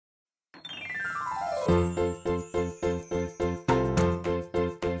Hey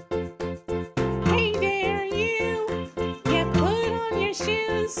there, you! Yeah, put on your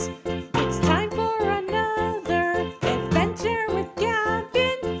shoes. It's time for another adventure with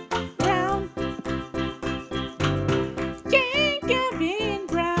Gavin Brown. Yeah, Gavin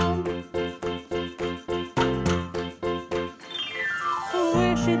Brown.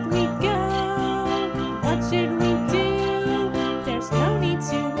 Where should we go? What should we do? There's no need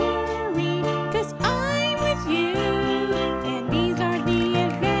to worry, 'cause I'm with you. And these are the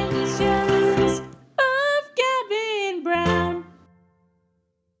adventures of Gavin Brown.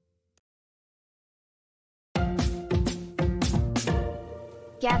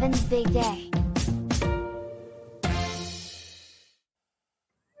 Gavin's big day.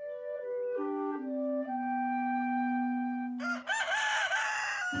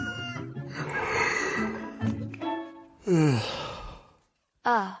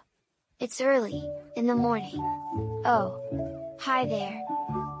 It's early in the morning. Oh, hi there.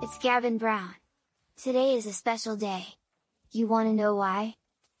 It's Gavin Brown. Today is a special day. You want to know why?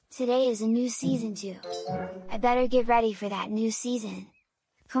 Today is a new season too. I better get ready for that new season.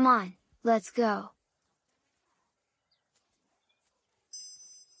 Come on, let's go.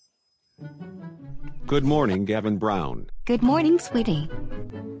 Good morning, Gavin Brown. Good morning, sweetie.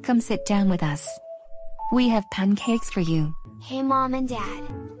 Come sit down with us. We have pancakes for you. Hey Mom and Dad.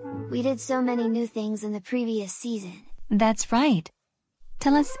 We did so many new things in the previous season. That's right.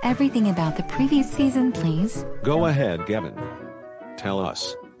 Tell us everything about the previous season, please. Go ahead, Gavin. Tell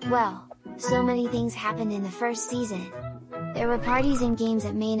us. Well, so many things happened in the first season. There were parties and games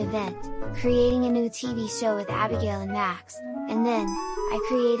at main event, creating a new TV show with Abigail and Max, and then, I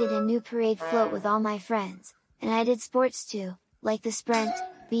created a new parade float with all my friends, and I did sports too, like the sprint,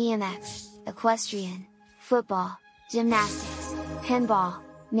 BMX, equestrian, football, gymnastics, pinball,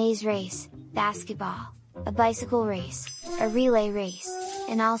 maze race, basketball, a bicycle race, a relay race,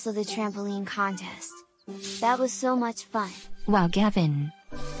 and also the trampoline contest. That was so much fun. Wow, Gavin.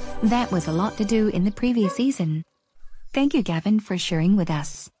 That was a lot to do in the previous season. Thank you, Gavin, for sharing with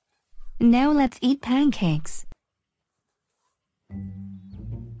us. Now let's eat pancakes.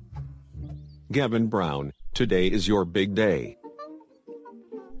 Gavin Brown, today is your big day.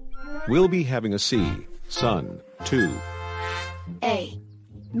 We'll be having a sun, too. A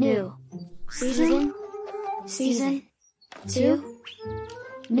new season 2,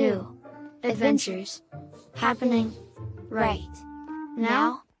 new adventures happening right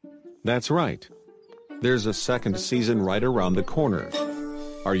now. That's right. There's a second season right around the corner.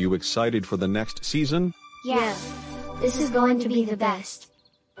 Are you excited for the next season? Yeah, this is going to be the best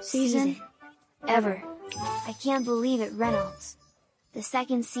season ever. I can't believe it, Reynolds. The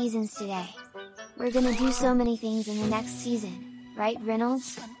second season's today. We're gonna do so many things in the next season, right,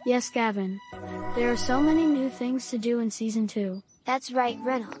 Reynolds? Yes, Gavin. There are so many new things to do in season 2. That's right,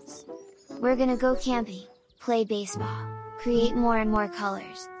 Reynolds. We're gonna go camping, play baseball, create more and more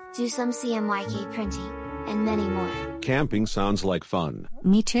colors, do some CMYK printing, and many more. Camping sounds like fun.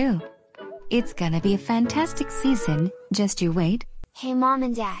 Me too. It's gonna be a fantastic season, just you wait. Hey Mom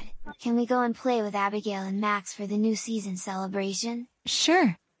and Dad, can we go and play with Abigail and Max for the new season celebration?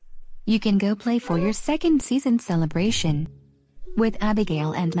 Sure. You can go play for your second season celebration with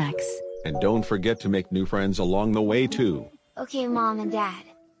Abigail and Max. And don't forget to make new friends along the way too. Okay, Mom and Dad.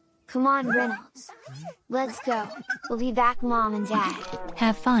 Come on, Reynolds. Let's go. We'll be back, Mom and Dad.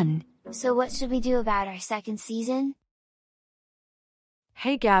 Have fun. So what should we do about our second season?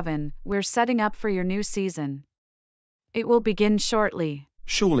 Hey Gavin, we're setting up for your new season. It will begin shortly.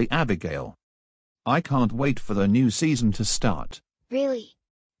 Surely, Abigail. I can't wait for the new season to start. Really?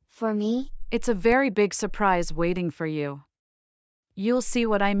 For me? It's a very big surprise waiting for you. You'll see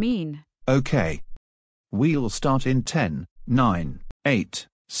what I mean. Okay. We'll start in 10, 9, 8,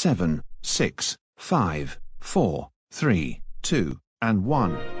 7, 6, 5, 4, 3, 2, and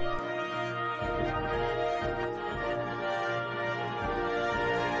 1.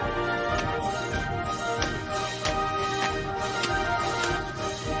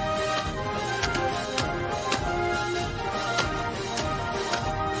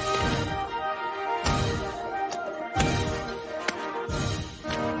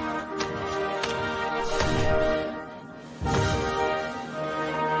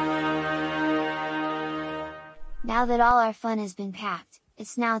 Now that all our fun has been packed,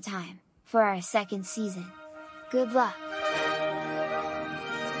 it's now time for our second season. Good luck!